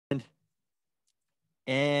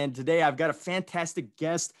And today I've got a fantastic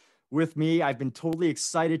guest with me. I've been totally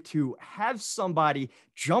excited to have somebody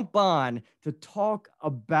jump on to talk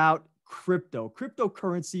about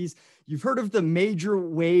cryptocurrencies. You've heard of the major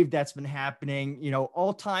wave that's been happening,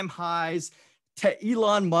 all-time highs, to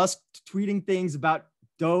Elon Musk tweeting things about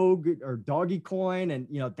Doge or Doggy Coin, and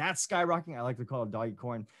that's skyrocketing. I like to call it Doggy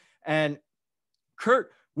Coin. And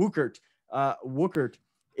Kurt Wuckert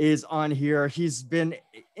is on here. He's been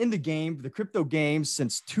in the crypto game,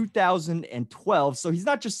 since 2012. So he's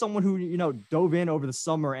not just someone who, dove in over the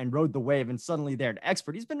summer and rode the wave and suddenly they're an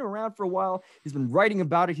expert. He's been around for a while. He's been writing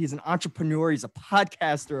about it. He's an entrepreneur. He's a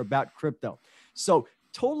podcaster about crypto. So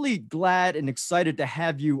totally glad and excited to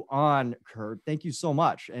have you on, Kurt. Thank you so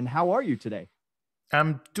much. And how are you today?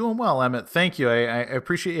 I'm doing well, Emmett. Thank you. I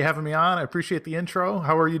appreciate you having me on. I appreciate the intro.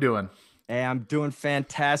 How are you doing? Hey, I'm doing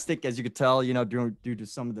fantastic. As you could tell, due to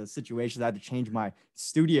some of the situations, I had to change my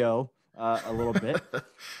studio a little bit,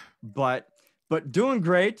 but doing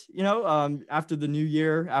great. After the new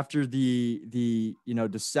year, after the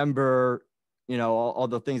December, all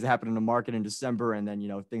the things that happened in the market in December, and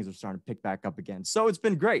then things are starting to pick back up again. So it's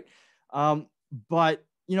been great. But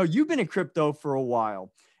you've been in crypto for a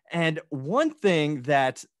while, and one thing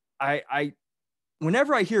that I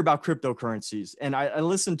whenever I hear about cryptocurrencies and I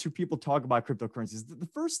listen to people talk about cryptocurrencies, the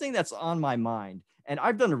first thing that's on my mind, and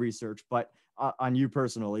I've done the research, but on you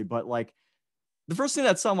personally, but like the first thing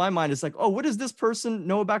that's on my mind is like, oh, what does this person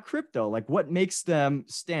know about crypto? Like, what makes them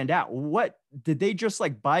stand out? What did they just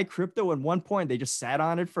like buy crypto at one point? They just sat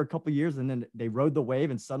on it for a couple of years and then they rode the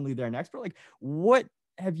wave and suddenly they're an expert. Like, what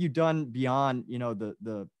have you done beyond,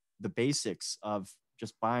 the basics of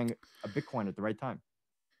just buying a Bitcoin at the right time?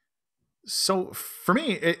 So for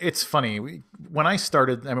me, it's funny. When I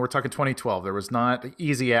started, we're talking 2012, there was not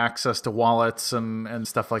easy access to wallets and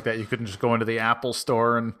stuff like that. You couldn't just go into the Apple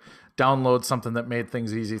store and download something that made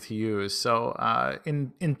things easy to use. So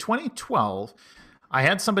in 2012, I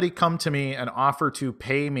had somebody come to me and offer to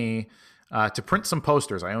pay me to print some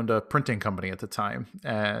posters. I owned a printing company at the time,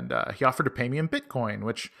 and he offered to pay me in Bitcoin,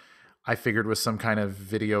 which I figured was some kind of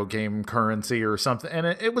video game currency or something. And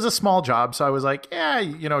it was a small job. So I was like,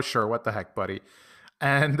 yeah, sure. What the heck, buddy?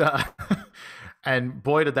 And, and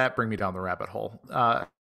boy, did that bring me down the rabbit hole.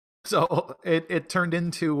 So it turned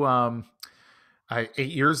into 8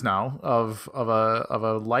 years now of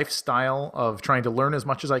a lifestyle of trying to learn as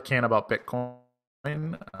much as I can about Bitcoin,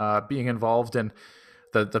 being involved in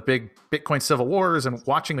the big Bitcoin civil wars and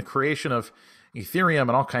watching the creation of Ethereum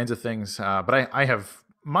and all kinds of things. But I have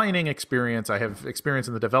mining experience. I have experience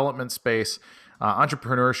in the development space,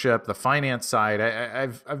 entrepreneurship, the finance side.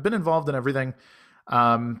 I've been involved in everything.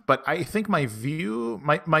 But I think my view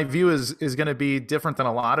is going to be different than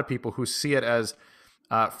a lot of people who see it as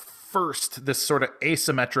first this sort of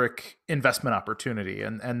asymmetric investment opportunity,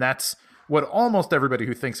 and that's what almost everybody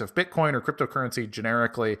who thinks of Bitcoin or cryptocurrency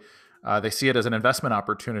generically, they see it as an investment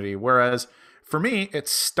opportunity. Whereas for me, it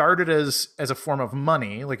started as a form of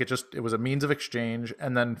money, like it was a means of exchange.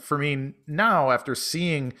 And then for me now, after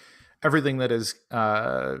seeing everything that's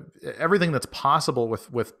possible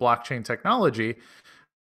with blockchain technology,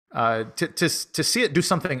 to see it do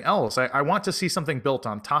something else, I want to see something built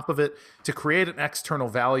on top of it to create an external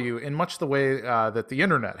value in much the way that the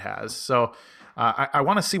internet has. So I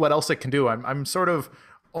want to see what else it can do. I'm sort of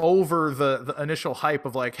over the initial hype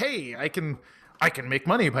of like, hey, I can make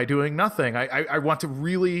money by doing nothing. I want to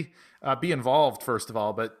really be involved, first of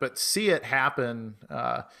all, but see it happen.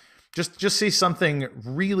 Just see something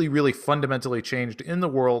really, really fundamentally changed in the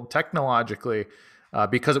world technologically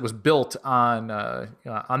because it was built on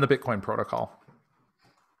the Bitcoin protocol.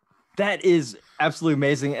 That is absolutely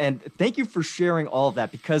amazing. And thank you for sharing all of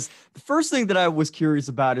that, because the first thing that I was curious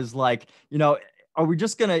about is like, are we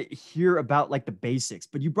just going to hear about like the basics?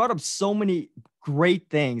 But you brought up so many great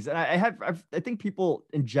things. And I think people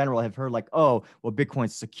in general have heard like, oh, well,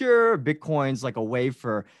 Bitcoin's secure. Bitcoin's like a way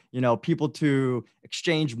for, people to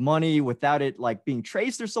exchange money without it like being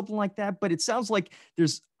traced or something like that. But it sounds like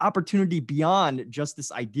there's opportunity beyond just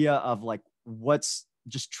this idea of like what's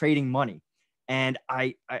just trading money. And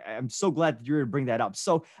I'm so glad that you're going to bring that up.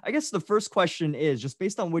 So I guess the first question is just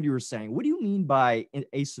based on what you were saying, what do you mean by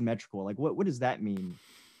asymmetrical? Like what does that mean?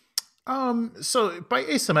 So by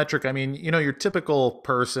asymmetric, I mean, your typical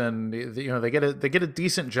person, they get a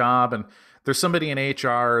decent job and there's somebody in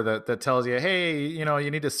HR that tells you, hey,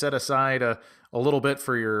 you need to set aside a little bit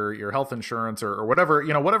for your health insurance or whatever,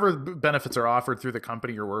 whatever benefits are offered through the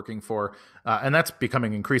company you're working for. And that's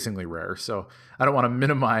becoming increasingly rare. So I don't want to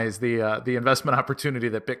minimize the investment opportunity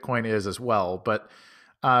that Bitcoin is as well. But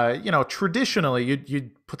traditionally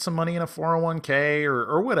you'd put some money in a 401k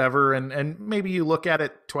or whatever, and maybe you look at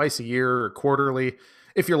it twice a year or quarterly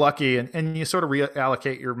if you're lucky, and you sort of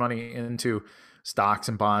reallocate your money into stocks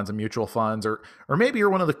and bonds and mutual funds, or maybe you're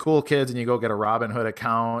one of the cool kids and you go get a Robinhood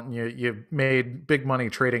account and you made big money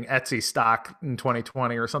trading Etsy stock in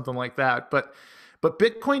 2020 or something like that. But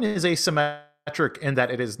Bitcoin is asymmetric in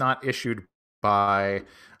that it is not issued by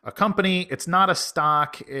a company. It's not a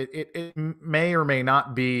stock. It may or may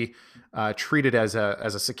not be treated as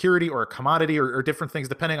a security or a commodity or different things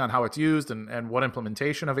depending on how it's used and what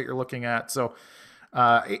implementation of it you're looking at. So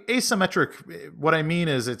asymmetric, what I mean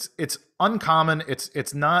is it's uncommon.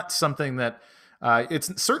 It's not something that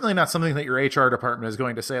it's certainly not something that your HR department is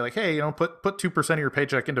going to say like, hey, put 2% of your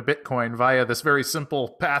paycheck into Bitcoin via this very simple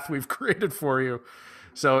path we've created for you.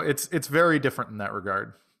 So it's very different in that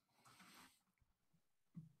regard.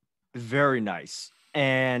 Very nice.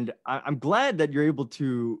 And I'm glad that you're able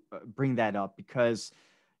to bring that up because,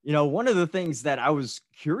 one of the things that I was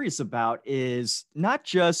curious about is not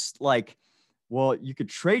just like, well, you could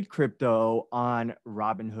trade crypto on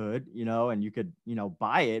Robinhood, and you could,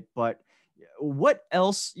 buy it. But what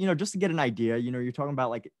else, just to get an idea, you're talking about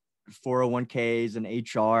like 401ks and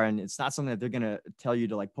HR, and it's not something that they're going to tell you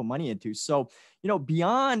to like put money into. So,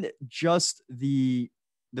 beyond just the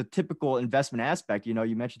typical investment aspect, you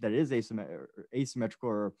mentioned that it is asymmetrical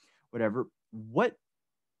or whatever. What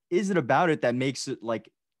is it about it that makes it like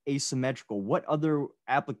asymmetrical? What other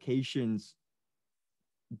applications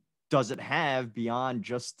does it have beyond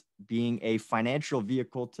just being a financial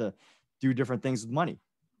vehicle to do different things with money?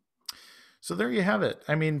 So there you have it.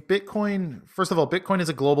 I mean, Bitcoin, first of all, Bitcoin is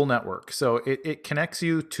a global network. So it connects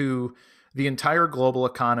you to the entire global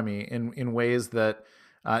economy in ways that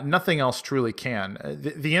nothing else truly can.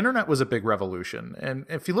 The internet was a big revolution. And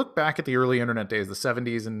if you look back at the early internet days, the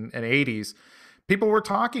 70s and 80s, people were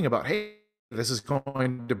talking about, hey, this is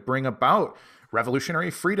going to bring about revolutionary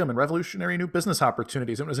freedom and revolutionary new business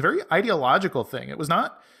opportunities. And it was a very ideological thing. It was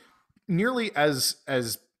not nearly as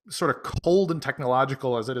sort of cold and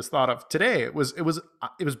technological as it is thought of today. It was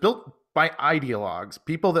built by ideologues,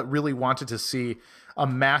 people that really wanted to see a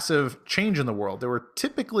massive change in the world. They were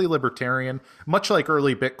typically libertarian, much like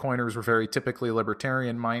early Bitcoiners were very typically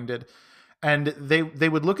libertarian minded. And they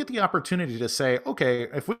would look at the opportunity to say, okay,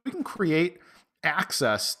 if we can create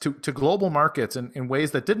access to global markets in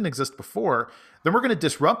ways that didn't exist before, then we're going to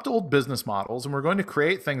disrupt old business models and we're going to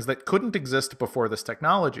create things that couldn't exist before this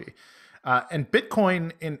technology. And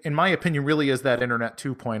Bitcoin, in my opinion, really is that Internet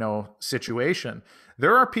 2.0 situation.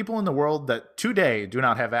 There are people in the world that today do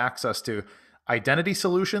not have access to identity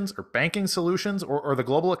solutions or banking solutions or the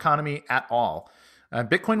global economy at all.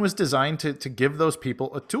 Bitcoin was designed to give those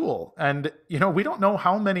people a tool. And, we don't know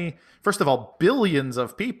how many, first of all, billions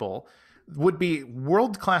of people would be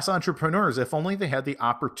world-class entrepreneurs if only they had the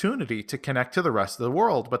opportunity to connect to the rest of the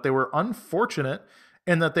world. But they were unfortunate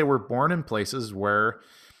in that they were born in places where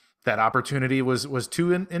that opportunity was too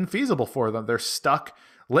infeasible for them. They're stuck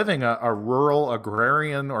living a rural,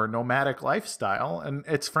 agrarian, or nomadic lifestyle, and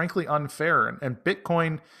it's frankly unfair. And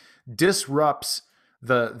Bitcoin disrupts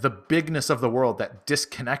the bigness of the world, that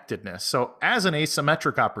disconnectedness. So as an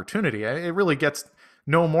asymmetric opportunity, it really gets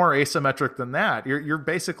no more asymmetric than that. You're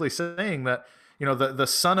basically saying that the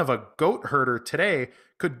son of a goat herder today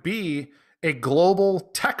could be a global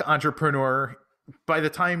tech entrepreneur by the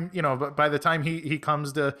time he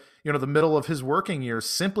comes to the middle of his working years,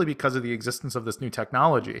 simply because of the existence of this new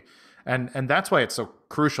technology. And that's why it's so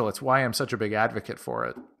crucial. It's why I'm such a big advocate for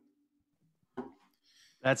it.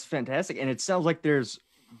 That's fantastic. And it sounds like there's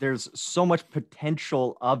so much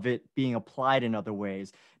potential of it being applied in other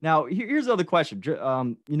ways. Now, here's the other question.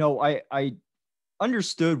 I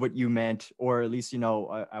understood what you meant, or at least,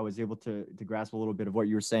 I was able to grasp a little bit of what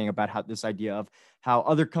you were saying about how this idea of how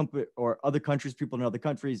other countries, people in other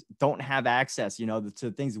countries don't have access,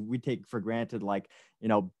 to things we take for granted, like,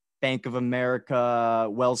 Bank of America,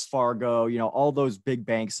 Wells Fargo, all those big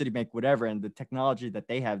banks, Citibank, whatever, and the technology that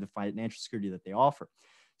they have, the financial security that they offer.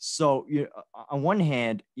 So, on one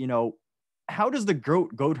hand, how does the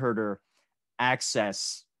goat herder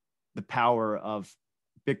access the power of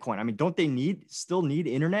Bitcoin? I mean, don't they still need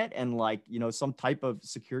internet and some type of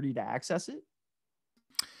security to access it?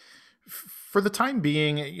 For the time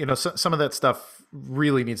being, some of that stuff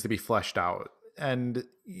really needs to be fleshed out. And,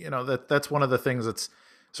 that's one of the things that's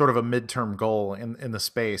sort of a midterm goal in the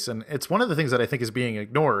space. And it's one of the things that I think is being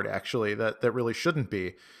ignored, actually, that really shouldn't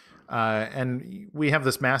be. And we have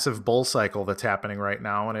this massive bull cycle that's happening right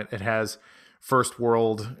now, and it has first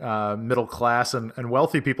world, middle class and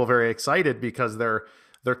wealthy people very excited because they're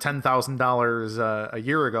their $10,000 a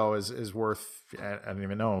year ago is worth, I don't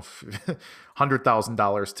even know,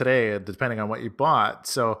 $100,000 today, depending on what you bought.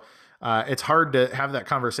 So it's hard to have that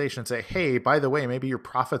conversation and say, hey, by the way, maybe your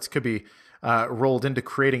profits could be rolled into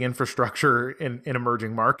creating infrastructure in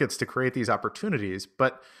emerging markets to create these opportunities.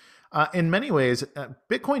 But in many ways,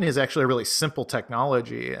 Bitcoin is actually a really simple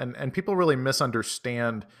technology, and people really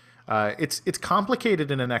misunderstand. It's complicated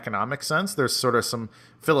in an economic sense. There's sort of some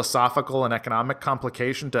philosophical and economic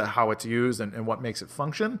complication to how it's used and what makes it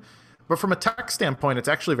function. But from a tech standpoint, it's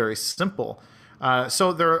actually very simple.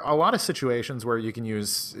 So there are a lot of situations where you can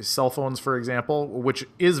use cell phones, for example, which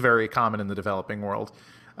is very common in the developing world.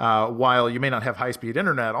 While you may not have high-speed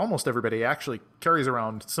internet, almost everybody actually carries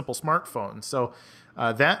around simple smartphones. So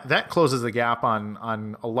that closes the gap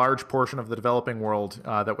on a large portion of the developing world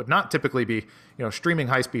that would not typically be streaming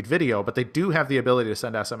high-speed video, but they do have the ability to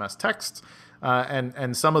send SMS texts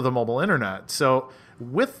and some of the mobile internet. So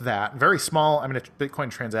with that, very small, I mean, a Bitcoin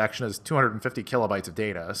transaction is 250 kilobytes of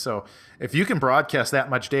data. So if you can broadcast that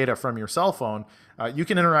much data from your cell phone, you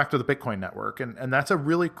can interact with the Bitcoin network. And that's a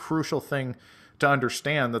really crucial thing to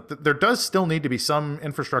understand, that there does still need to be some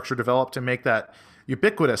infrastructure developed to make that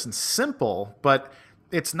ubiquitous and simple, but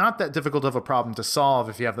it's not that difficult of a problem to solve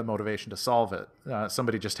if you have the motivation to solve it.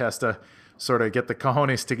 Somebody just has to sort of get the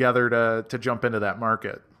cojones together to jump into that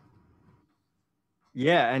market.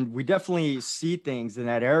 Yeah, and we definitely see things in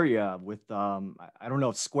that area with I don't know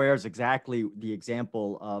if Square is exactly the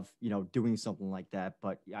example of doing something like that,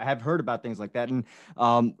 but I have heard about things like that. And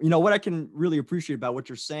what I can really appreciate about what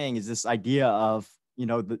you're saying is this idea of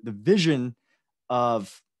the vision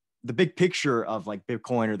of the big picture of like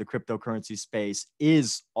Bitcoin or the cryptocurrency space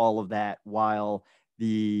is all of that, while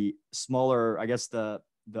the smaller, I guess the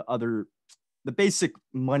basic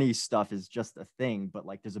money stuff is just a thing, but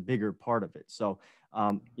like there's a bigger part of it. So,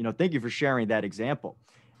 thank you for sharing that example.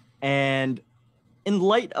 And in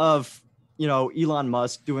light of, Elon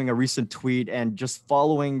Musk doing a recent tweet and just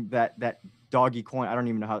following that doggy coin, I don't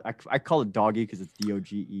even know how I call it doggy because it's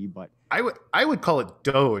DOGE, but I would call it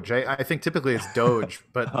Doge. I think typically it's Doge,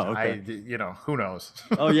 but oh, okay. Who knows?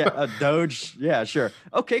 Oh yeah, Doge. Yeah, sure.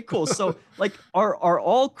 Okay, cool. So like, are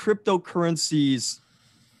all cryptocurrencies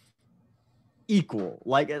equal?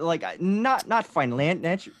 Like not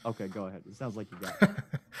financial. Okay, go ahead. It sounds like you got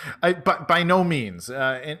it. But by no means.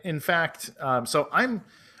 In fact, so I'm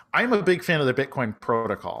a big fan of the Bitcoin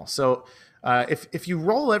protocol. So if you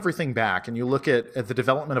roll everything back and you look at the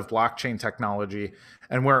development of blockchain technology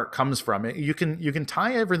and where it comes from, you can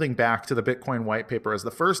tie everything back to the Bitcoin white paper as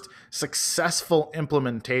the first successful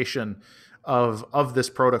implementation of this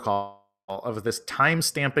protocol, of this time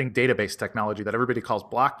stamping database technology that everybody calls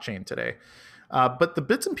blockchain today. But the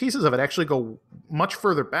bits and pieces of it actually go much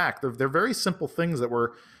further back. They're very simple things that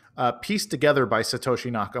were pieced together by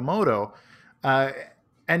Satoshi Nakamoto.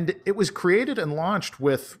 And it was created and launched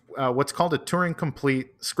with what's called a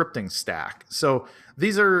Turing-complete scripting stack. So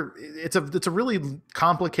it's a really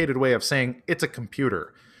complicated way of saying it's a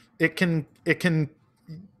computer. It can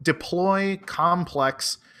deploy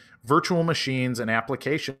complex virtual machines and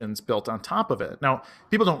applications built on top of it. Now,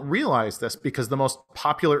 people don't realize this because the most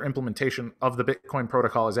popular implementation of the Bitcoin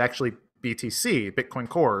protocol is actually BTC, Bitcoin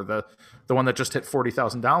Core, the one that just hit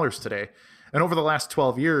 $40,000 today. And over the last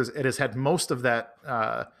 12 years, it has had most of that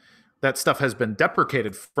stuff has been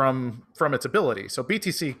deprecated from its ability. So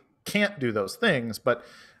BTC can't do those things, but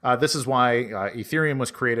this is why Ethereum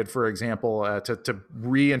was created, for example, to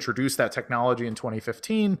reintroduce that technology in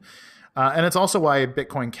 2015. And it's also why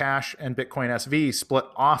Bitcoin Cash and Bitcoin SV split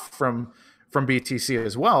off from BTC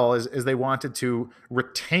as well, as they wanted to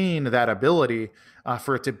retain that ability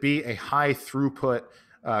for it to be a high throughput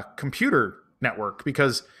computer network,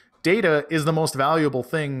 because data is the most valuable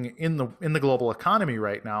thing in the global economy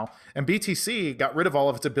right now. And BTC got rid of all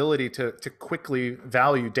of its ability to quickly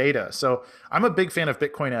value data. So I'm a big fan of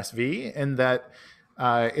Bitcoin SV in that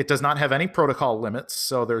it does not have any protocol limits.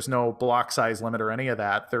 So there's no block size limit or any of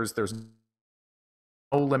that. There's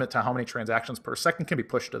no limit to how many transactions per second can be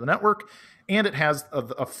pushed to the network. And it has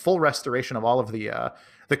a full restoration of all of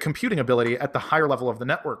the computing ability at the higher level of the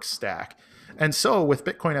network stack. And so with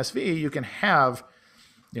Bitcoin SV, you can have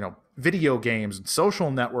video games and social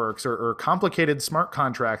networks or complicated smart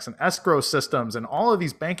contracts and escrow systems and all of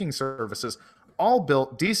these banking services, all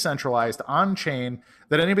built decentralized on chain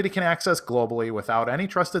that anybody can access globally without any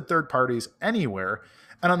trusted third parties anywhere.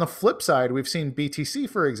 And on the flip side, we've seen BTC,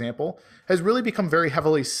 for example, has really become very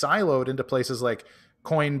heavily siloed into places like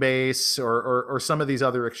Coinbase or some of these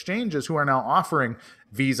other exchanges who are now offering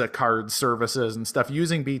Visa card services and stuff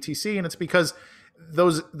using BTC. And it's because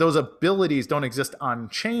those abilities don't exist on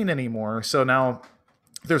chain anymore. So now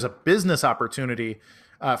there's a business opportunity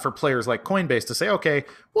for players like Coinbase to say, okay,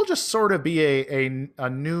 we'll just sort of be a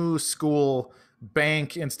new school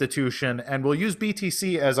bank institution, and we'll use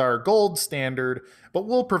BTC as our gold standard, but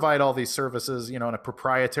we'll provide all these services, in a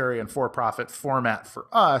proprietary and for-profit format for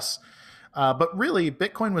us. But really,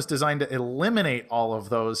 Bitcoin was designed to eliminate all of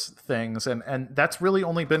those things, and that's really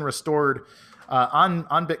only been restored on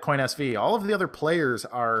Bitcoin SV. All of the other players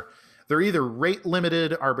they're either rate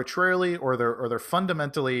limited arbitrarily, or they're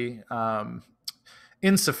fundamentally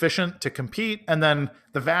insufficient to compete. And then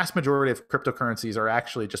the vast majority of cryptocurrencies are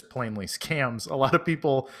actually just plainly scams. A lot of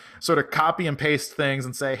people sort of copy and paste things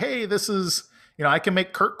and say, hey, this is, I can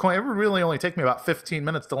make Kirkcoin. It would really only take me about 15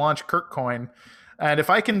 minutes to launch Kirkcoin. And if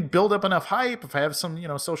I can build up enough hype, if I have some,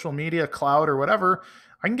 social media cloud or whatever,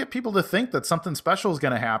 I can get people to think that something special is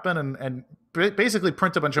going to happen and basically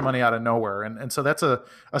print a bunch of money out of nowhere. And so that's a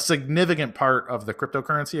significant part of the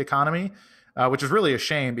cryptocurrency economy, which is really a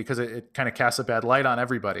shame because it kind of casts a bad light on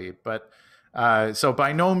everybody. But so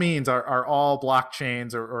by no means are all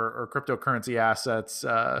blockchains or cryptocurrency assets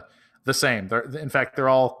the same. In fact, they're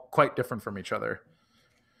all quite different from each other.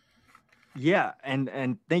 Yeah,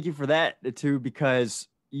 and thank you for that too, because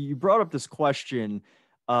you brought up this question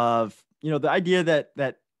of, the idea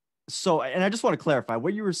that so, and I just want to clarify,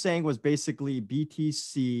 what you were saying was basically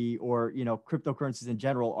BTC or, cryptocurrencies in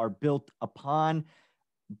general are built upon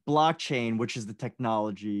blockchain, which is the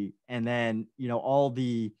technology. And then, all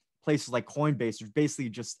the places like Coinbase, which basically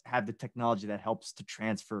just have the technology that helps to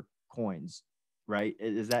transfer coins, right?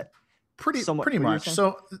 Is that pretty much?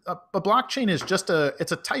 So a blockchain is just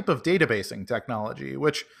it's a type of databasing technology,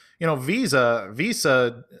 which,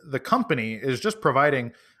 Visa, the company, is just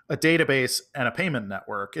providing a database and a payment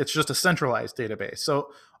network. It's just a centralized database.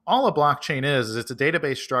 So all a blockchain is it's a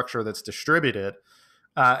database structure that's distributed,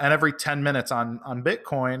 and every 10 minutes on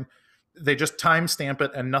Bitcoin, they just timestamp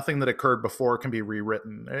it, and nothing that occurred before can be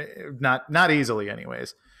rewritten. Not easily,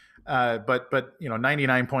 anyways. But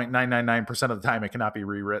 99.999% of the time it cannot be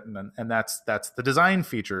rewritten, and that's the design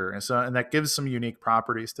feature. And that gives some unique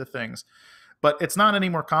properties to things. But it's not any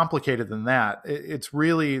more complicated than that. It's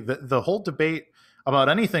really the whole debate about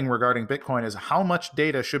anything regarding Bitcoin is how much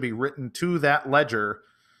data should be written to that ledger,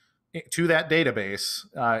 to that database,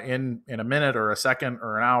 in a minute or a second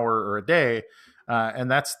or an hour or a day.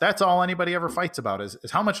 And that's all anybody ever fights about is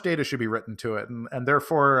how much data should be written to it. And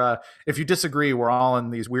therefore, if you disagree, we're all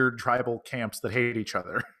in these weird tribal camps that hate each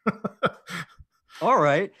other. All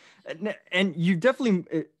right. And you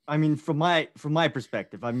definitely, I mean, from my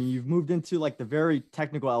perspective, I mean, you've moved into like the very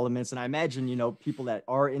technical elements. And I imagine, people that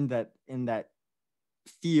are in that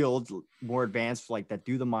field, more advanced, like that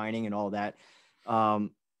do the mining and all that,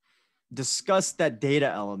 discuss that data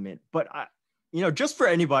element. But just for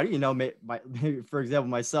anybody, for example,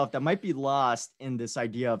 myself, that might be lost in this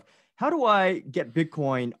idea of how do I get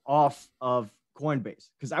Bitcoin off of Coinbase?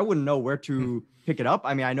 Because I wouldn't know where to pick it up.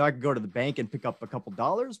 I mean, I know I could go to the bank and pick up a couple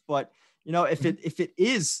dollars, but if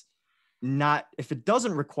it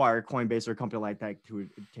doesn't require Coinbase or a company like that to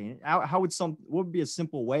obtain it, what would be a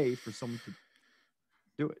simple way for someone to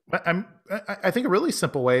do it? I think a really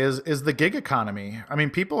simple way is the gig economy. I mean,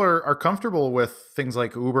 people are comfortable with things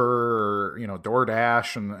like Uber or,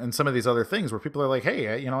 DoorDash and some of these other things where people are like,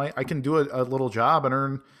 hey, I can do a little job and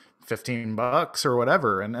earn $15 or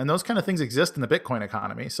whatever. And those kind of things exist in the Bitcoin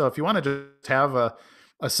economy. So if you want to just have a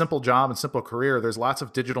simple job and simple career, there's lots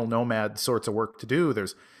of digital nomad sorts of work to do.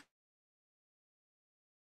 There's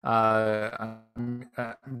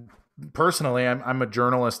personally, I'm a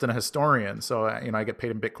journalist and a historian, so I get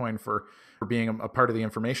paid in Bitcoin for being a part of the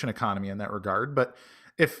information economy in that regard. But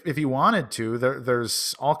if you wanted to,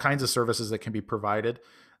 there's all kinds of services that can be provided.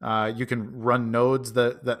 You can run nodes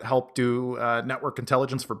that help do network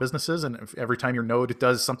intelligence for businesses, and if every time your node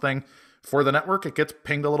does something for the network, it gets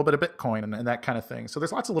pinged a little bit of Bitcoin and that kind of thing. So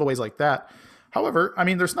there's lots of little ways like that. However, I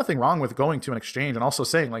mean, there's nothing wrong with going to an exchange and also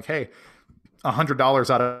saying like, hey, $100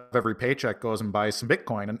 out of every paycheck goes and buys some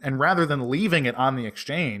Bitcoin. And rather than leaving it on the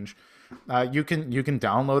exchange, you can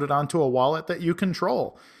download it onto a wallet that you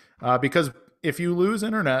control. Because if you lose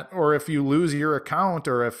internet, or if you lose your account,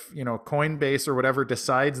 or if Coinbase or whatever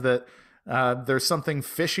decides that there's something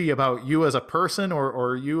fishy about you as a person,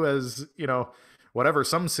 or you as whatever,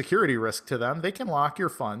 some security risk to them, they can lock your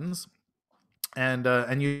funds,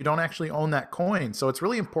 and you don't actually own that coin. So it's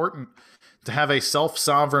really important to have a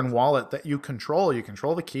self-sovereign wallet that you control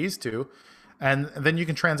the keys to, and then you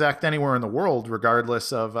can transact anywhere in the world,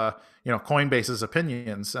 regardless of Coinbase's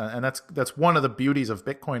opinions. And that's one of the beauties of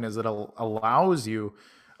Bitcoin, is that it allows you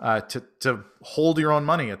to hold your own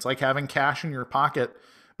money. It's like having cash in your pocket,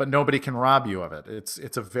 but nobody can rob you of it.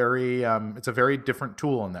 It's a very different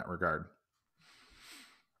tool in that regard.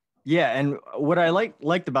 Yeah, and what I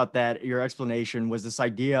liked about that, your explanation, was this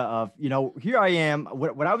idea of, here I am.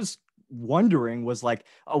 What I was wondering was like,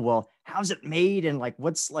 oh well, how's it made, and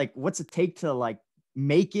what's it take to like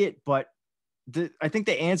make it? But I think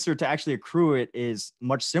the answer to actually accrue it is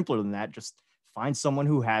much simpler than that. Just find someone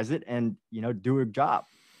who has it and do a job.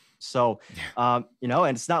 So and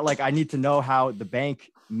it's not like I need to know how the bank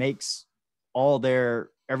makes all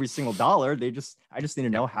their every single dollar. I just need to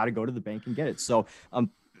know how to go to the bank and get it. So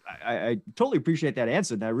I totally appreciate that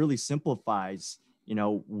answer. That really simplifies,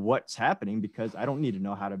 what's happening, because I don't need to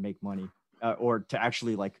know how to make money or to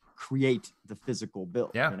actually like create the physical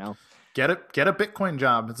bill. Yeah. Get a Bitcoin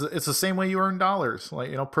job. It's the same way you earn dollars.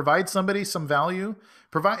 Like, provide somebody some value,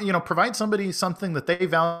 provide somebody something that they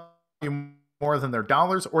value more than their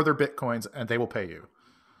dollars or their Bitcoins, and they will pay you.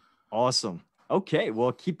 Awesome. Okay.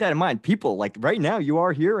 Well, keep that in mind. People, like right now, you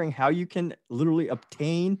are hearing how you can literally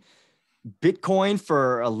obtain Bitcoin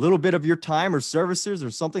for a little bit of your time or services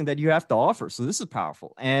or something that you have to offer. So this is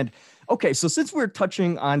powerful. And okay, so since we're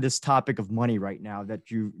touching on this topic of money right now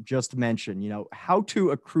that you just mentioned, how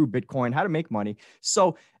to accrue Bitcoin, how to make money.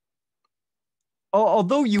 So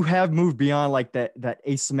although you have moved beyond like that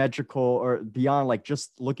asymmetrical, or beyond like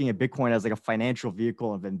just looking at Bitcoin as like a financial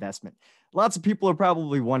vehicle of investment, lots of people are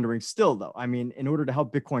probably wondering still though. I mean, in order to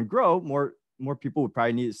help Bitcoin grow, more people would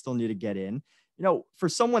probably still need to get in. For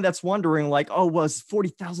someone that's wondering like, oh, was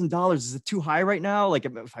 $40,000, is it too high right now? Like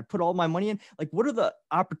if I put all my money in, like what are the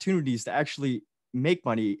opportunities to actually make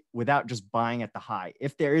money without just buying at the high?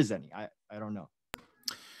 If there is any, I don't know.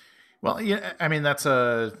 Well, yeah, I mean, that's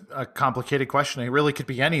a complicated question. It really could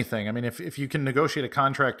be anything. I mean, if you can negotiate a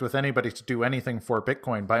contract with anybody to do anything for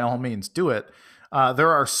Bitcoin, by all means do it. There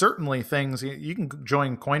are certainly things you can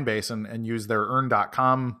join Coinbase and use their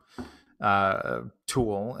earn.com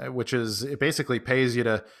tool, which is, it basically pays you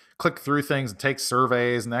to click through things and take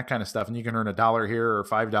surveys and that kind of stuff. And you can earn $1 here or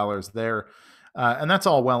 $5 there. And that's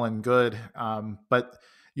all well and good. But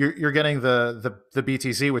you're getting the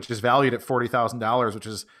BTC, which is valued at $40,000, which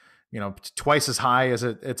is, twice as high as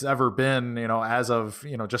it's ever been, as of,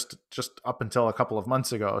 just up until a couple of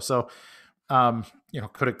months ago. So,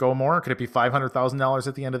 could it go more? Could it be $500,000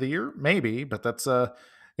 at the end of the year? Maybe, but that's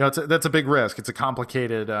that's a big risk. It's a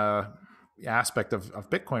complicated, aspect of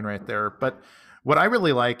Bitcoin right there. But what I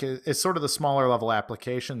really like is sort of the smaller level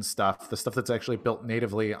application stuff, the stuff that's actually built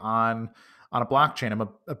natively on a blockchain. I'm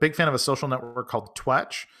a big fan of a social network called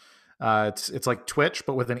Twitch. It's like Twitch,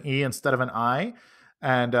 but with an E instead of an I.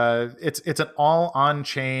 And it's an all on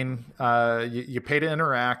chain. You pay to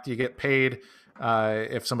interact. You get paid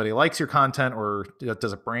if somebody likes your content or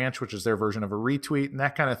does a branch, which is their version of a retweet and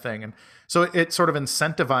that kind of thing. And so it sort of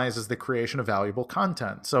incentivizes the creation of valuable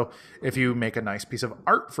content. So if you make a nice piece of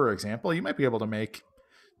art, for example, you might be able to make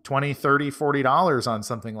 $20, $30, $40 on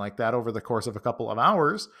something like that over the course of a couple of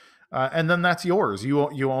hours. And then that's yours.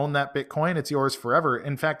 You own that Bitcoin. It's yours forever.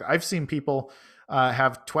 In fact, I've seen people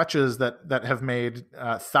have Twitches that have made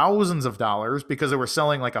thousands of dollars because they were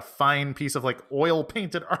selling like a fine piece of like oil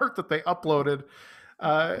painted art that they uploaded.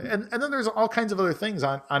 And then there's all kinds of other things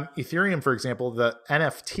on Ethereum, for example. The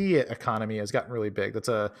NFT economy has gotten really big. That's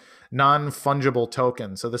a non-fungible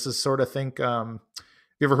token. So this is sort of have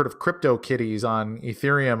you ever heard of crypto kitties on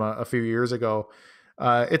Ethereum a few years ago?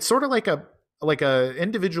 It's sort of like a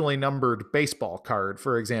individually numbered baseball card,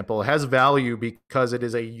 for example. It has value because it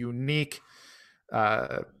is a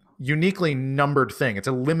uniquely numbered thing. It's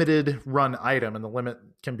a limited run item, and the limit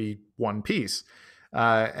can be one piece.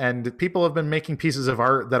 And people have been making pieces of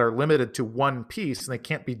art that are limited to one piece, and they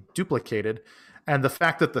can't be duplicated. And the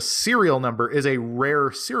fact that the serial number is a rare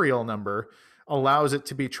serial number allows it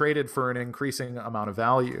to be traded for an increasing amount of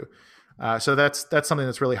value. So that's something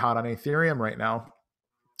that's really hot on Ethereum right now.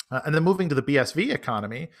 And then moving to the BSV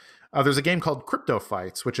economy, there's a game called Crypto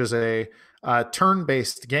Fights, which is a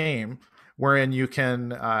turn-based game wherein you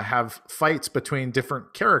can have fights between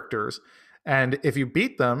different characters. And if you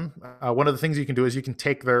beat them, one of the things you can do is you can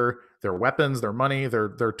take their weapons, their money,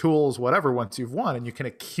 their tools, whatever, once you've won, and you can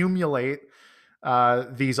accumulate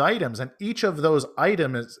these items. And each of those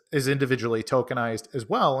items is individually tokenized as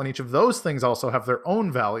well. And each of those things also have their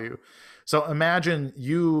own value. So imagine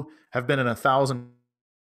you have been in 1,000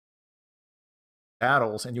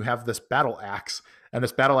 battles and you have this battle axe, and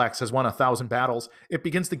this battle axe has won 1,000 battles. It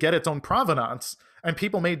begins to get its own provenance, and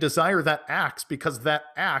people may desire that axe because that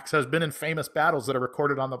axe has been in famous battles that are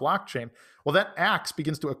recorded on the blockchain. Well, that axe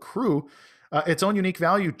begins to accrue its own unique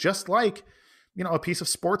value, just like a piece of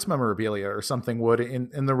sports memorabilia or something would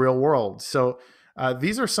in the real world. So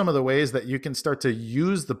These are some of the ways that you can start to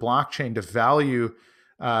use the blockchain to value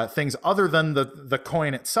things other than the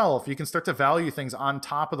coin itself. You can start to value things on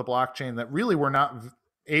top of the blockchain that really were not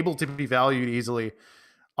able to be valued easily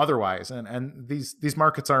otherwise. And these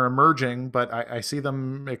markets are emerging, but I see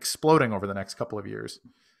them exploding over the next couple of years.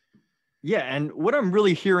 Yeah. And what I'm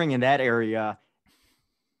really hearing in that area,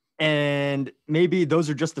 and maybe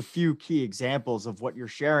those are just a few key examples of what you're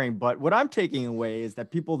sharing, but what I'm taking away is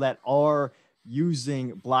that people that are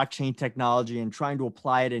using blockchain technology and trying to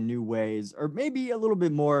apply it in new ways, or maybe a little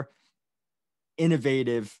bit more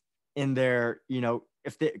innovative in their,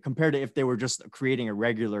 if they compared to if they were just creating a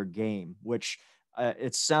regular game, which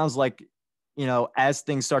it sounds like, as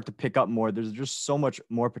things start to pick up more, there's just so much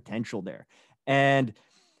more potential there. And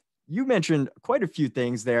you mentioned quite a few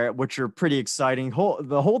things there, which are pretty exciting.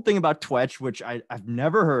 The whole thing about Twitch, which I've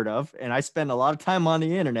never heard of, and I spend a lot of time on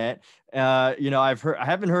the internet. I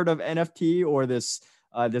haven't heard of NFT or the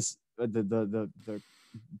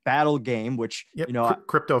battle game, which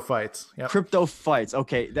crypto fights. Yep. Crypto fights.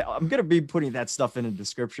 Okay, I'm gonna be putting that stuff in the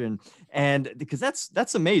description, and because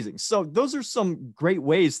that's amazing. So those are some great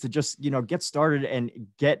ways to just get started and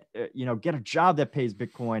get a job that pays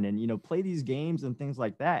Bitcoin and play these games and things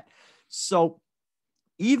like that. So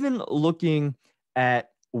even looking at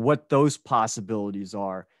what those possibilities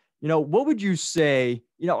are, what would you say?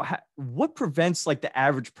 What prevents like the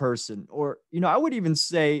average person, or I would even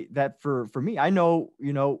say that for me, I know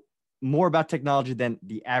more about technology than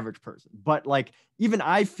the average person, but like even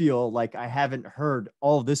I feel like I haven't heard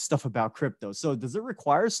all this stuff about crypto. So does it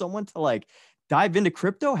require someone to like dive into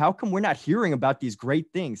crypto? How come we're not hearing about these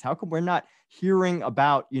great things? How come we're not hearing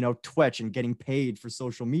about Twitch and getting paid for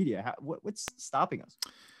social media? What's stopping us?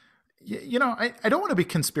 I don't want to be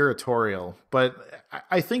conspiratorial, but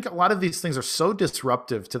I think a lot of these things are so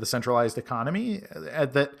disruptive to the centralized economy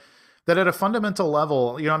that at a fundamental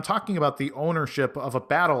level, I'm talking about the ownership of a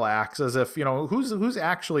battle axe as if, who's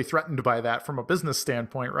actually threatened by that from a business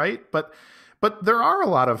standpoint, right? But there are a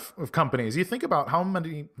lot of companies. You think about how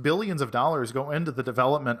many billions of dollars go into the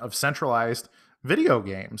development of centralized video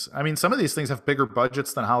games. I mean, some of these things have bigger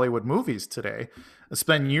budgets than Hollywood movies today.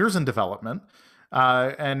 Spend years in development.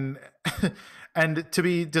 And to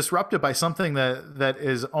be disrupted by something that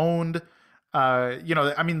is owned,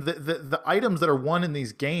 the items that are won in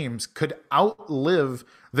these games could outlive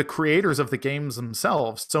the creators of the games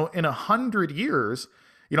themselves. So in 100 years,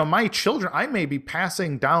 my children, I may be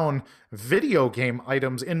passing down video game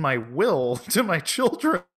items in my will to my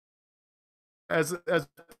children as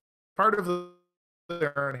part of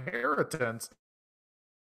their inheritance.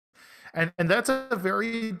 And that's a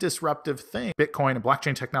very disruptive thing. Bitcoin and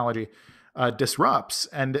blockchain technology disrupts.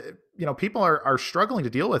 And, people are struggling to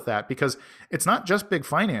deal with that because it's not just big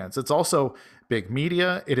finance. It's also big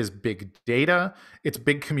media. It is big data. It's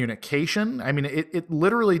big communication. I mean, it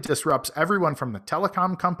literally disrupts everyone from the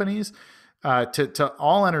telecom companies to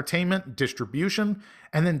all entertainment, distribution,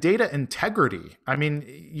 and then data integrity. I mean,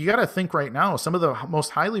 you got to think right now, some of the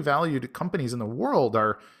most highly valued companies in the world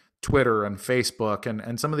are Twitter and Facebook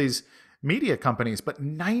and some of these media companies, but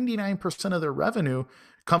 99% of their revenue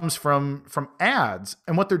comes from ads.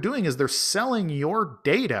 And what they're doing is they're selling your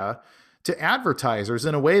data to advertisers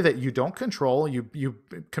in a way that you don't control. You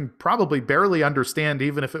can probably barely understand,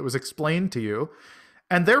 even if it was explained to you.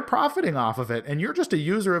 And they're profiting off of it. And you're just a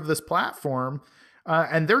user of this platform.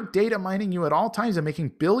 And they're data mining you at all times and making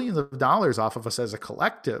billions of dollars off of us as a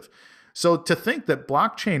collective. So to think that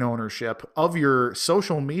blockchain ownership of your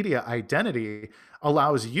social media identity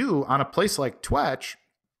allows you on a place like Twitch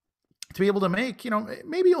to be able to make,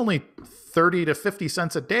 maybe only 30 to 50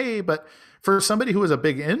 cents a day, but for somebody who is a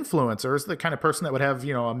big influencer, is the kind of person that would have,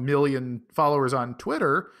 1 million followers on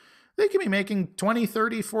Twitter, they can be making 20,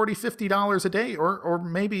 30, 40, $50 a day or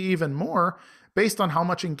maybe even more based on how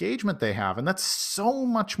much engagement they have. And that's so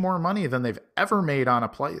much more money than they've ever made on a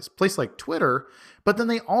place like Twitter. But then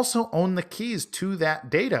they also own the keys to that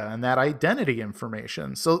data and that identity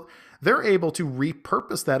information. So they're able to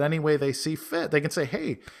repurpose that any way they see fit. They can say,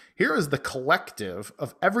 hey, here is the collective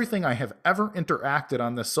of everything I have ever interacted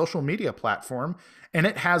on this social media platform, and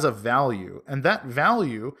it has a value. And that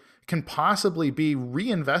value can possibly be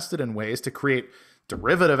reinvested in ways to create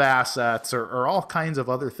derivative assets or all kinds of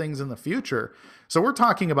other things in the future. So we're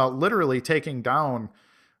talking about literally taking down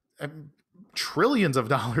trillions of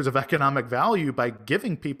dollars of economic value by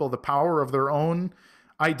giving people the power of their own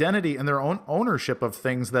identity and their own ownership of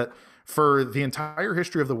things that for the entire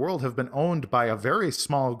history of the world have been owned by a very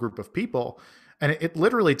small group of people. And it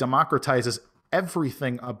literally democratizes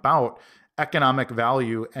everything about economic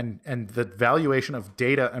value and the valuation of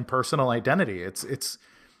data and personal identity. It's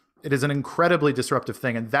It is an incredibly disruptive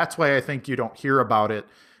thing. And that's why I think you don't hear about it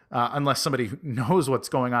unless somebody knows what's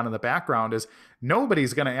going on in the background. Is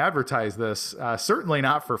nobody's going to advertise this, certainly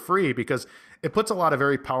not for free, because it puts a lot of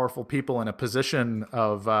very powerful people in a position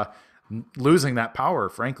of losing that power,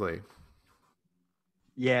 frankly.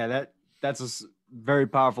 Yeah, that's very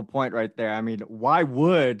powerful point right there. I mean, why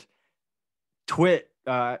would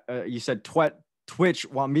you said Twitch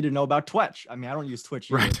want me to know about Twitch? I mean, I don't use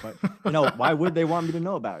Twitch either, Right. but why would they want me to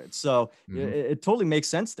know about it? So Mm-hmm. it totally makes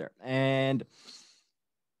sense there. And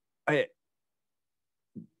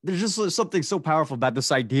there's just something so powerful about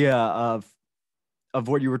this idea of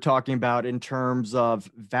what you were talking about in terms of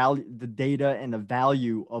value, the data and the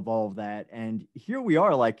value of all of that. And here we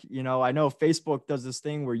are, like, I know Facebook does this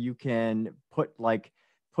thing where you can put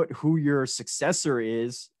who your successor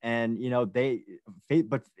is, and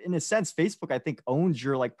but in a sense, Facebook, I think, owns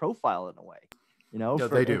your like profile in a way, Yeah,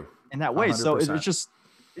 they do in that way. 100%. So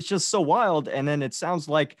it's just so wild. And then it sounds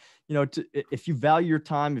like, if you value your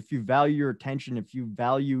time, if you value your attention, if you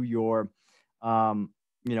value your, all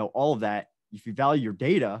of that, if you value your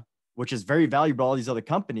data, which is very valuable to all these other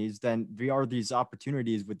companies, then there are these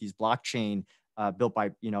opportunities with these blockchain built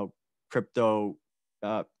by, crypto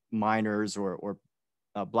miners or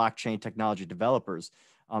blockchain technology developers.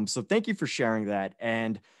 So thank you for sharing that.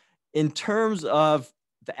 And in terms of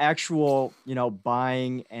the actual,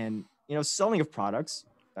 buying and, selling of products,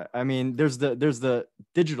 I mean, there's the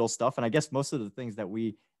digital stuff. And I guess most of the things that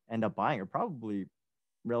we end up buying are probably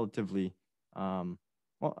relatively, well,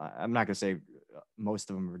 I'm not going to say most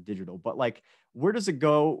of them are digital, but like, where does it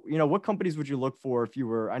go? What companies would you look for if you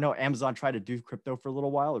were, I know Amazon tried to do crypto for a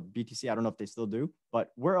little while, or BTC, I don't know if they still do,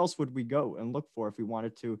 but where else would we go and look for if we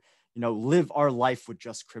wanted to, live our life with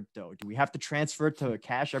just crypto? Do we have to transfer it to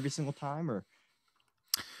cash every single time, or?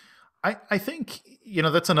 I think,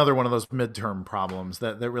 that's another one of those midterm problems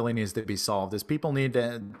that really needs to be solved. Is people need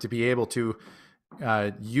to be able to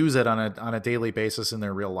use it on a daily basis in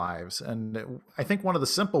their real lives. And I think one of the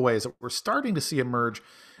simple ways that we're starting to see emerge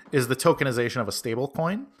is the tokenization of a stable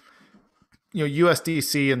coin.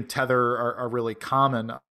 USDC and Tether are really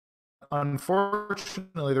common.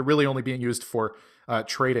 Unfortunately, they're really only being used for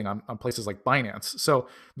trading on places like Binance. So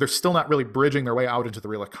they're still not really bridging their way out into the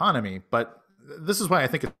real economy. But this is why I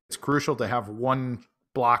think it's crucial to have one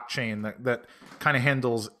blockchain that kind of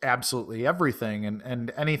handles absolutely everything,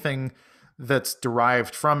 and anything that's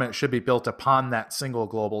derived from it should be built upon that single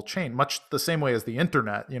global chain, much the same way as the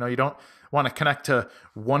internet. You don't want to connect to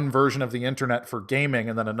one version of the internet for gaming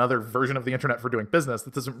and then another version of the internet for doing business.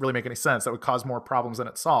 That doesn't really make any sense. That would cause more problems than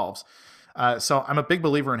it solves. So I'm a big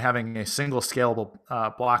believer in having a single scalable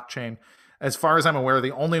blockchain. As far as I'm aware,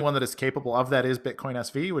 the only one that is capable of that is Bitcoin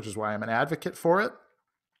SV, which is why I'm an advocate for it.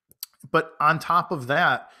 But on top of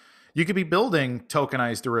that, you could be building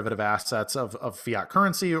tokenized derivative assets of fiat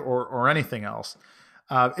currency or anything else.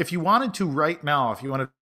 If you wanted to right now, if you wanted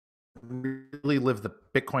to really live the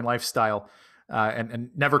Bitcoin lifestyle and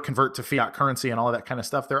never convert to fiat currency and all of that kind of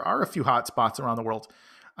stuff, there are a few hot spots around the world.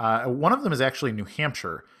 One of them is actually New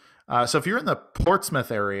Hampshire. So if you're in the Portsmouth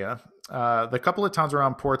area, the couple of towns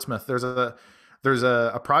around Portsmouth, there's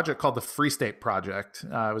a project called the Free State Project.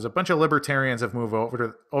 It was a bunch of libertarians have moved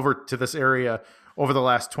over to this area over the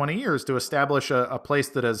last 20 years to establish a place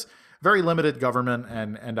that has very limited government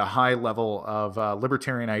and a high level of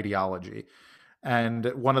libertarian ideology. And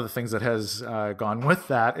one of the things that has gone with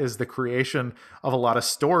that is the creation of a lot of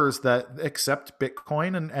stores that accept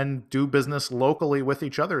Bitcoin and do business locally with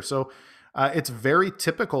each other. So it's very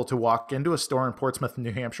typical to walk into a store in Portsmouth,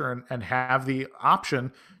 New Hampshire, and have the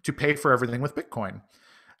option to pay for everything with Bitcoin.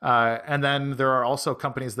 And then there are also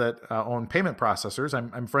companies that own payment processors.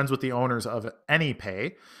 I'm friends with the owners of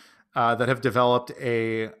AnyPay that have developed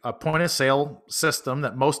a point of sale system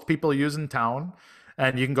that most people use in town.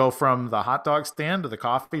 And you can go from the hot dog stand to the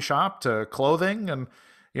coffee shop to clothing. And,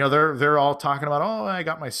 they're all talking about, oh, I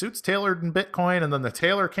got my suits tailored in Bitcoin. And then the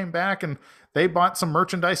tailor came back and they bought some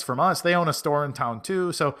merchandise from us. They own a store in town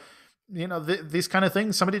too. So, these kind of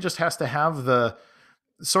things, somebody just has to have the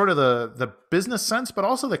sort of the business sense, but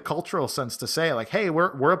also the cultural sense to say like, hey,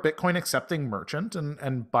 we're a Bitcoin accepting merchant,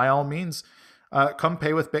 and by all means, come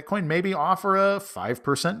pay with Bitcoin, maybe offer a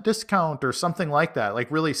 5% discount or something like that. Like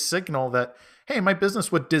really signal that, hey, my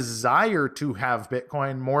business would desire to have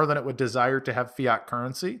Bitcoin more than it would desire to have fiat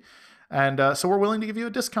currency. And so we're willing to give you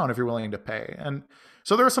a discount if you're willing to pay. And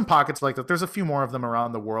so there are some pockets like that. There's a few more of them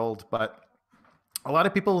around the world, but a lot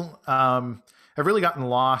of people have really gotten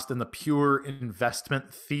lost in the pure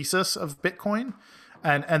investment thesis of Bitcoin.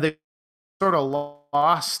 And they sort of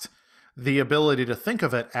lost the ability to think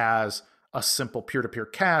of it as a simple peer-to-peer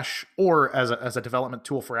cash or as a development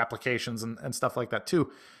tool for applications and stuff like that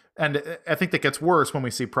too. And I think that gets worse when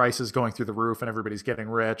we see prices going through the roof and everybody's getting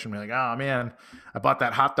rich and we're like, oh man, I bought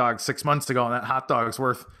that hot dog 6 months ago and that hot dog's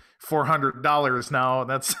worth $400 now.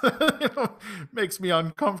 That's makes me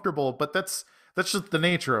uncomfortable. But that's just the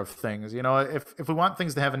nature of things. If we want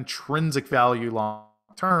things to have intrinsic value long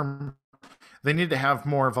term, they need to have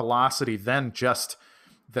more velocity than just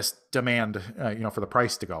this demand, for the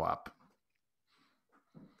price to go up.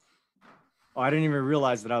 Oh, I didn't even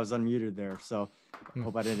realize that I was unmuted there. So I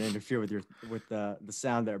hope I didn't interfere with the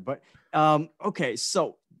sound there. But okay,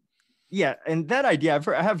 so yeah, and that idea,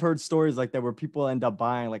 I have heard stories like that where people end up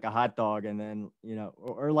buying like a hot dog and then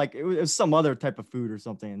or like it was some other type of food or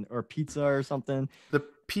something, or pizza or something. The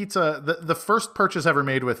pizza, the first purchase ever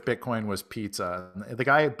made with Bitcoin was pizza. The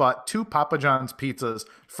guy bought 2 Papa John's pizzas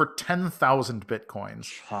for 10,000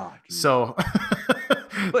 Bitcoins. Oh, so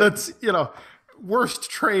that's worst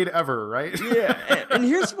trade ever, right? Yeah. And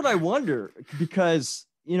here's what I wonder, because,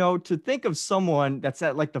 to think of someone that's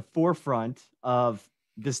at like the forefront of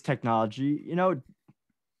this technology,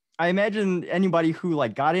 I imagine anybody who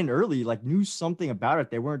like got in early, like knew something about it.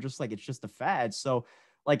 They weren't just like, it's just a fad. So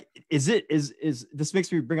like, is this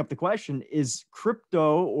makes me bring up the question, is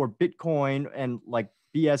crypto or Bitcoin and like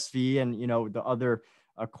BSV and, the other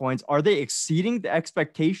coins, are they exceeding the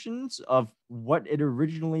expectations of what it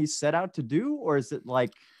originally set out to do? Or is it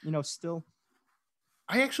like, still?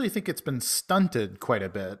 I actually think it's been stunted quite a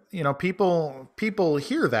bit. People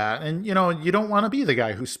hear that and, you don't want to be the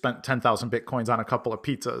guy who spent 10,000 Bitcoins on a couple of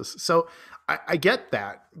pizzas. So I get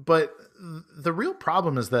that. But the real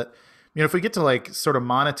problem is that, if we get to like sort of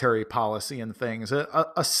monetary policy and things,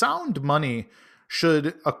 a sound money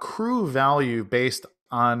should accrue value based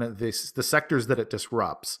on the sectors that it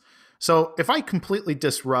disrupts. So if I completely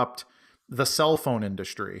disrupt the cell phone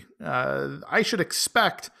industry, I should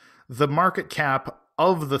expect the market cap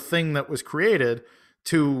of the thing that was created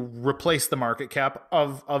to replace the market cap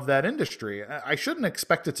of that industry. I shouldn't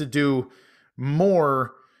expect it to do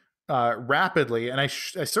more rapidly, and I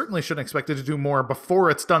certainly shouldn't expect it to do more before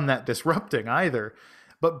it's done that disrupting either.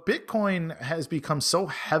 But Bitcoin has become so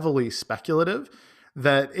heavily speculative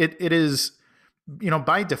that it is,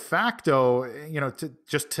 by de facto, to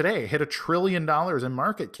just today hit $1 trillion in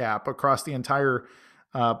market cap across the entire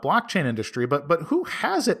blockchain industry. But who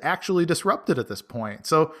has it actually disrupted at this point?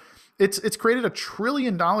 So it's created $1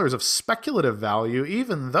 trillion of speculative value,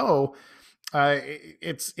 even though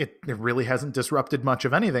it really hasn't disrupted much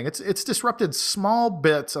of anything. It's disrupted small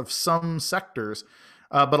bits of some sectors,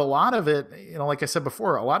 but a lot of it, like I said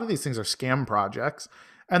before, a lot of these things are scam projects.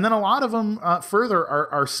 And then a lot of them further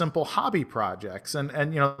are simple hobby projects.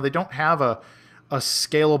 And they don't have a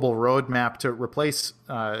scalable roadmap to replace,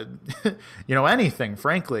 anything,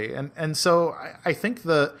 frankly. And so I think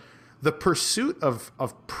the pursuit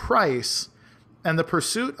of price and the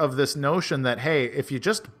pursuit of this notion that, hey, if you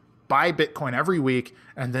just buy Bitcoin every week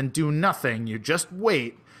and then do nothing, you just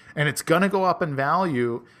wait and it's going to go up in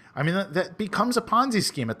value. I mean, that becomes a Ponzi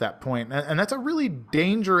scheme at that point. And that's a really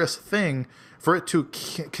dangerous thing for it to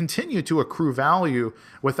continue to accrue value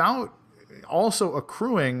without also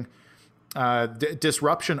accruing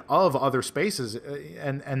disruption of other spaces.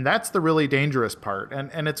 And that's the really dangerous part.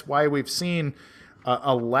 And it's why we've seen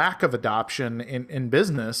a lack of adoption in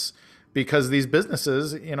business, because these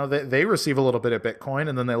businesses, they receive a little bit of Bitcoin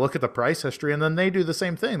and then they look at the price history and then they do the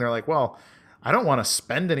same thing. They're like, well, I don't want to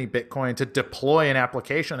spend any Bitcoin to deploy an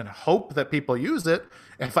application and hope that people use it.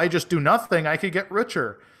 If I just do nothing, I could get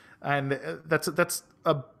richer. And that's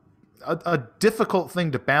a difficult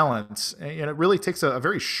thing to balance. And it really takes a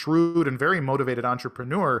very shrewd and very motivated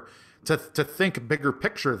entrepreneur to think bigger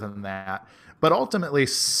picture than that. But ultimately,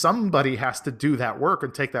 somebody has to do that work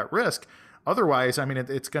and take that risk. Otherwise, I mean,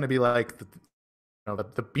 it's going to be like the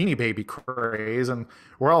Beanie Baby craze, and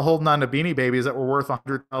we're all holding on to Beanie Babies that were worth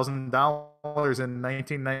 $100,000 in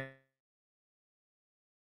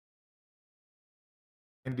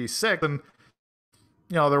 1996, and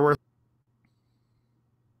they're worth.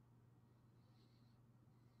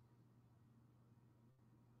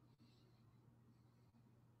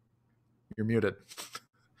 You're muted.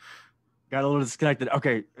 Got a little disconnected.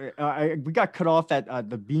 Okay, we got cut off at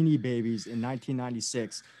the Beanie Babies in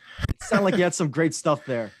 1996. It sounded like you had some great stuff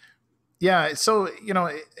there. Yeah, so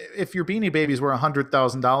if your Beanie Babies were $100,000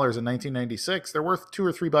 in 1996, they're worth $2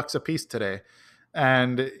 or $3 a piece today,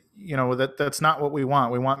 and that's not what we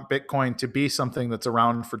want. We want Bitcoin to be something that's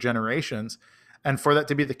around for generations, and for that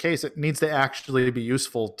to be the case, it needs to actually be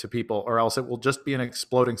useful to people, or else it will just be an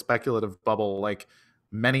exploding speculative bubble, like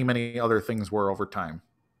many other things were over time.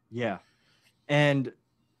 Yeah. And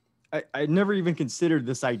I never even considered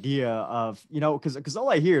this idea of, because all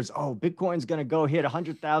I hear is, oh, Bitcoin's going to go hit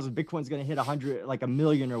 100,000, Bitcoin's going to hit 100, like a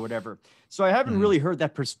million or whatever. So I haven't really heard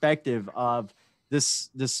that perspective of this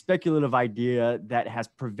speculative idea that has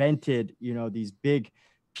prevented, these big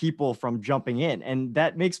people from jumping in. And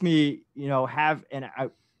that makes me,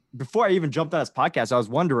 before I even jumped on this podcast, I was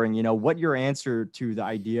wondering, what your answer to the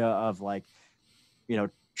idea of like,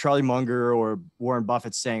 Charlie Munger or Warren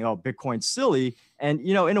Buffett saying, oh, Bitcoin's silly. And,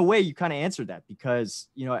 in a way you kind of answered that because,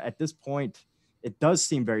 at this point, it does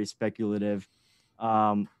seem very speculative.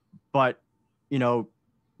 But,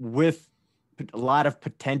 with a lot of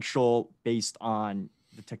potential based on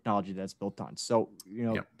the technology that's built on. So,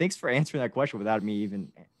 Thanks for answering that question without me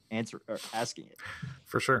even asking it.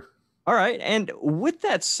 For sure. All right. And with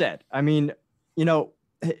that said, I mean,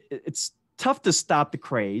 it's tough to stop the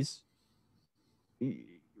craze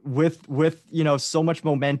with so much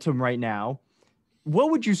momentum right now. What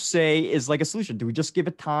would you say is like a solution? Do we just give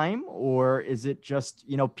it time, or is it just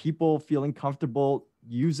people feeling comfortable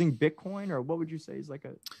using Bitcoin, or what would you say is like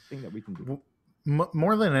a thing that we can do?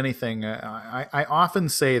 More than anything, I often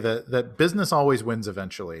say that business always wins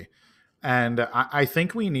eventually, and I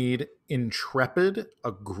think we need intrepid,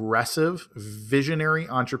 aggressive, visionary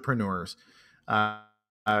entrepreneurs.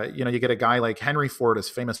 You get a guy like Henry Ford is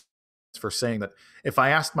famous for saying that if I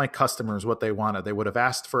asked my customers what they wanted, they would have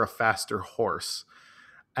asked for a faster horse.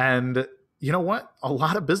 And you know what? A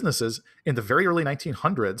lot of businesses in the very early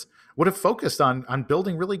 1900s would have focused on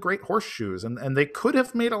building really great horseshoes, and they could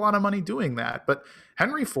have made a lot of money doing that. But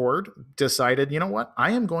Henry Ford decided, you know what?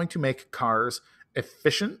 I am going to make cars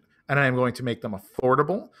efficient, and I am going to make them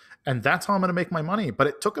affordable, and that's how I'm going to make my money. But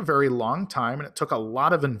it took a very long time, and it took a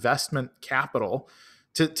lot of investment capital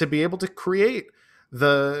to be able to create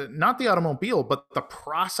not the automobile, but the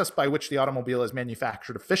process by which the automobile is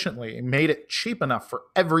manufactured efficiently made it cheap enough for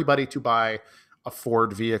everybody to buy a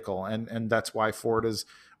Ford vehicle. And that's why Ford is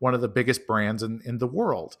one of the biggest brands in the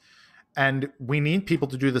world. And we need people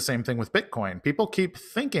to do the same thing with Bitcoin. People keep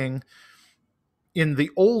thinking in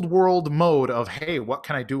the old world mode of, hey, what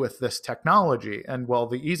can I do with this technology? And well,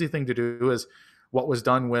 the easy thing to do is what was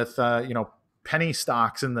done with, penny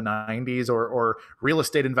stocks in the 90s or real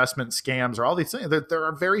estate investment scams or all these things. There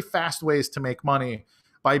are very fast ways to make money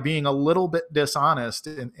by being a little bit dishonest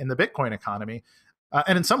in the Bitcoin economy.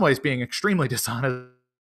 And in some ways being extremely dishonest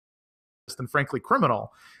and frankly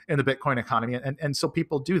criminal in the Bitcoin economy. And so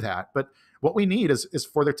people do that. But what we need is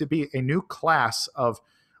for there to be a new class of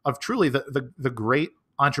truly the great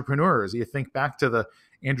entrepreneurs. You think back to the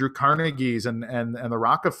Andrew Carnegies and the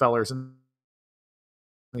Rockefellers and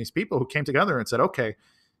these people who came together and said, okay,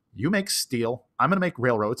 you make steel, I'm going to make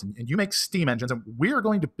railroads, and you make steam engines, and we are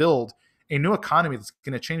going to build a new economy that's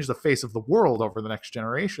going to change the face of the world over the next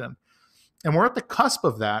generation. And we're at the cusp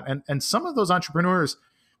of that. And some of those entrepreneurs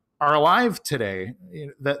are alive today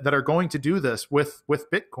that are going to do this with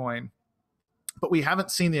Bitcoin, but we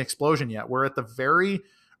haven't seen the explosion yet. We're at the very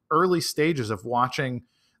early stages of watching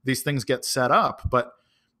these things get set up. But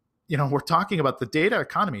we're talking about the data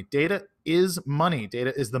economy. Data is money.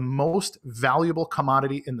 Data is the most valuable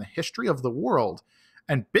commodity in the history of the world.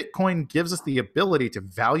 And Bitcoin gives us the ability to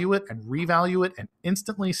value it and revalue it and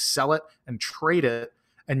instantly sell it and trade it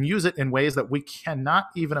and use it in ways that we cannot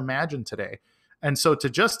even imagine today. And so to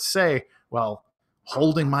just say, well,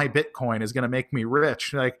 holding my Bitcoin is going to make me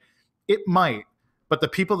rich, like it might, but the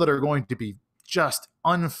people that are going to be just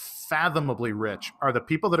unfathomably rich are the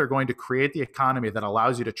people that are going to create the economy that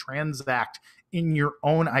allows you to transact in your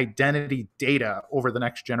own identity data over the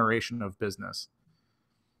next generation of business.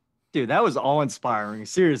 Dude, that was awe-inspiring.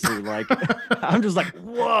 Seriously, like I'm just like,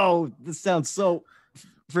 whoa, this sounds so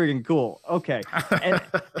freaking cool. Okay.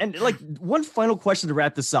 And like one final question to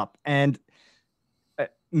wrap this up. And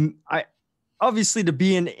I obviously, to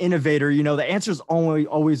be an innovator, the answers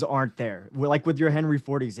always aren't there. Like with your Henry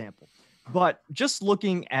Ford example. But just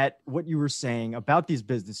looking at what you were saying about these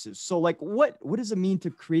businesses, so like what does it mean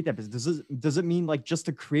to create that business? Does it mean like just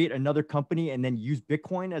to create another company and then use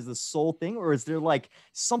Bitcoin as the sole thing? Or is there like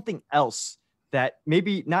something else that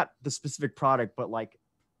maybe not the specific product, but like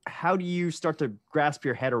how do you start to grasp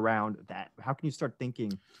your head around that? How can you start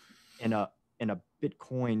thinking in a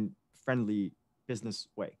Bitcoin friendly business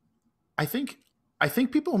way? I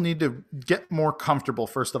think people need to get more comfortable,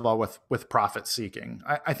 first of all, with profit seeking.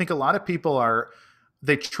 I think a lot of people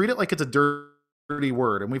they treat it like it's a dirty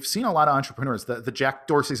word. And we've seen a lot of entrepreneurs, the Jack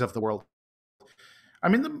Dorseys of the world. I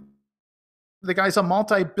mean, the guy's a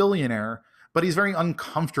multi-billionaire, but he's very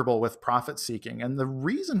uncomfortable with profit seeking. And the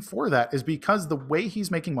reason for that is because the way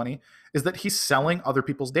he's making money is that he's selling other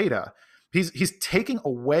people's data. He's taking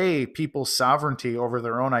away people's sovereignty over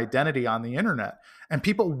their own identity on the internet, and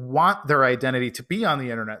people want their identity to be on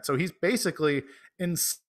the internet. So he's basically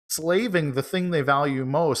enslaving the thing they value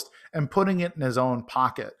most and putting it in his own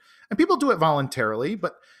pocket. And people do it voluntarily,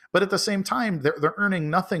 but at the same time, they're earning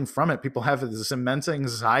nothing from it. People have this immense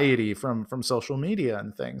anxiety from social media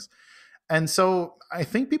and things. And so I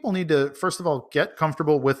think people need to, first of all, get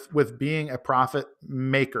comfortable with being a profit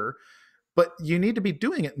maker, but you need to be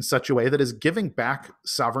doing it in such a way that is giving back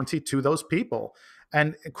sovereignty to those people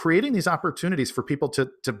and creating these opportunities for people to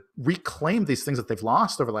reclaim these things that they've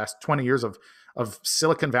lost over the last 20 years of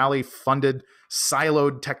Silicon Valley funded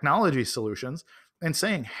siloed technology solutions, and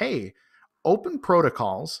saying, hey, open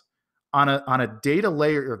protocols on a data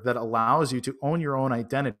layer that allows you to own your own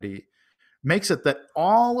identity makes it that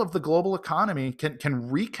all of the global economy can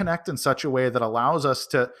reconnect in such a way that allows us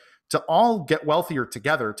to all get wealthier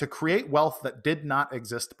together, to create wealth that did not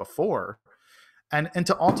exist before, and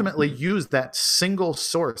to ultimately use that single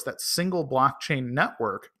source, that single blockchain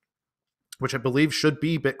network, which I believe should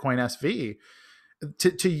be Bitcoin SV,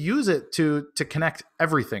 to use it to connect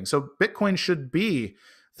everything. So Bitcoin should be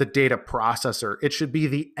the data processor. It should be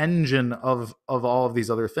the engine of all of these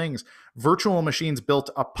other things. Virtual machines built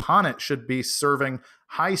upon it should be serving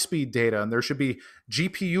high-speed data, and there should be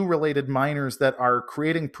GPU-related miners that are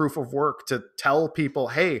creating proof of work to tell people,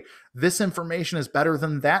 hey, this information is better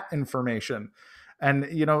than that information. And,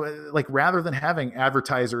 like, rather than having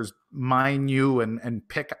advertisers mine you and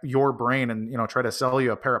pick your brain and, try to sell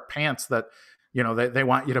you a pair of pants that, they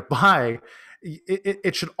want you to buy,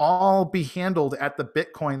 it should all be handled at the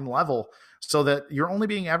Bitcoin level, so that you're only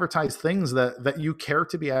being advertised things that you care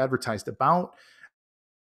to be advertised about,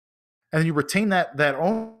 and you retain that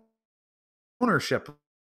ownership.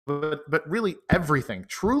 But really everything,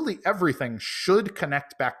 truly everything, should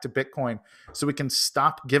connect back to Bitcoin, so we can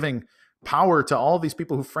stop giving power to all these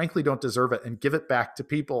people who frankly don't deserve it and give it back to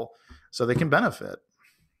people so they can benefit.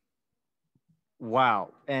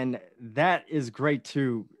 Wow. And that is great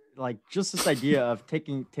too. Like, just this idea of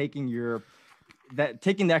taking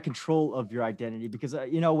that control of your identity, because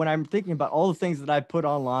when I'm thinking about all the things that I put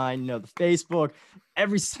online, the Facebook,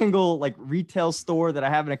 every single like retail store that I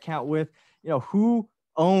have an account with, who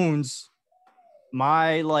owns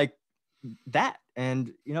my like that?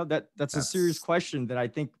 And that's a serious question that I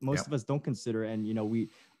think most of us don't consider. And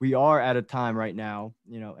we are at a time right now,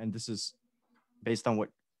 and this is based on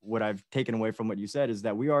what I've taken away from what you said, is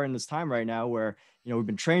that we are in this time right now where, we've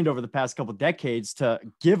been trained over the past couple of decades to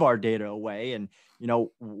give our data away and,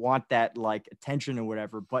 want that like attention or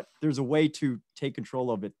whatever, but there's a way to take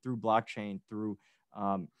control of it through blockchain, through,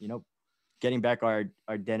 getting back our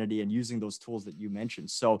identity and using those tools that you mentioned.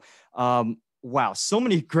 So, wow, so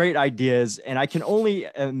many great ideas. And I can only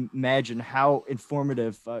imagine how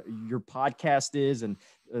informative your podcast is, and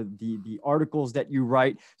the articles that you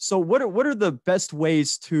write. So what are the best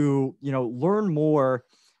ways to, learn more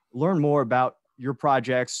about your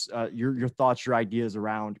projects, your thoughts, your ideas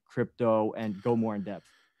around crypto, and go more in depth?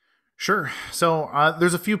 Sure. So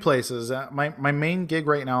there's a few places. My main gig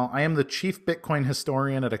right now, I am the chief Bitcoin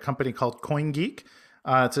historian at a company called CoinGeek.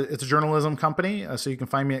 It's a journalism company, so you can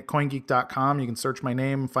find me at coingeek.com. You can search my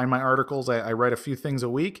name, find my articles. I write a few things a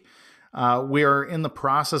week. We are in the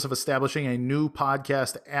process of establishing a new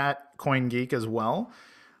podcast at CoinGeek as well,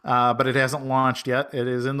 but it hasn't launched yet. It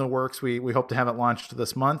is in the works. We hope to have it launched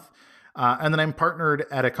this month. And then I'm partnered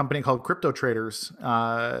at a company called Crypto Traders,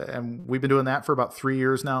 and we've been doing that for about 3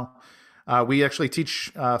 years now. We actually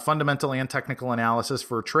teach fundamental and technical analysis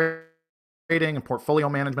for trading and portfolio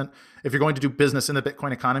management. If you're going to do business in the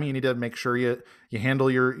Bitcoin economy, you need to make sure you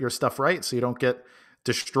handle your stuff right, so you don't get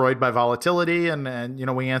destroyed by volatility. And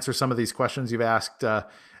we answer some of these questions you've asked at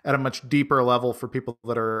a much deeper level for people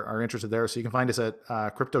that are interested there. So you can find us at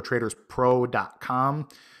cryptotraderspro.com.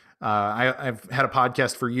 I've had a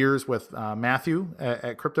podcast for years with Matthew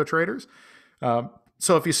at Crypto Traders.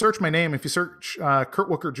 So if you search my name, if you search Kurt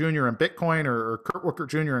Wuckert Jr. in Bitcoin or Kurt Wuckert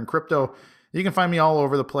Jr. in crypto, you can find me all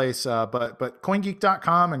over the place. But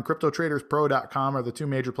CoinGeek.com and CryptoTradersPro.com are the two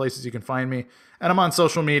major places you can find me. And I'm on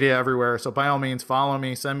social media everywhere. So by all means, follow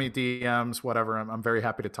me, send me DMs, whatever. I'm very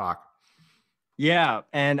happy to talk. Yeah.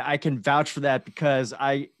 And I can vouch for that, because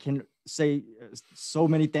I can say so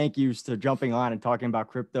many thank yous to jumping on and talking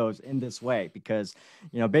about cryptos in this way, because,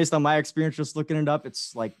 based on my experience, just looking it up,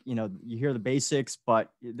 it's like, you hear the basics,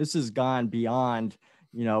 but this has gone beyond,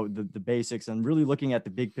 the basics, and really looking at the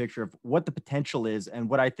big picture of what the potential is, and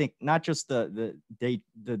what I think not just the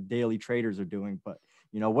daily traders are doing, but,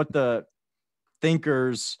 what the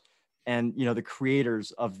thinkers, and the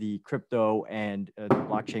creators of the crypto and the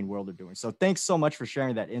blockchain world are doing. So thanks so much for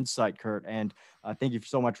sharing that insight, Kurt, and thank you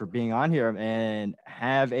so much for being on here, and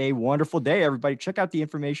have a wonderful day, everybody. Check out the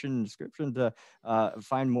information in the description to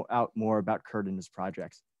find out more about Kurt and his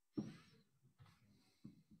projects.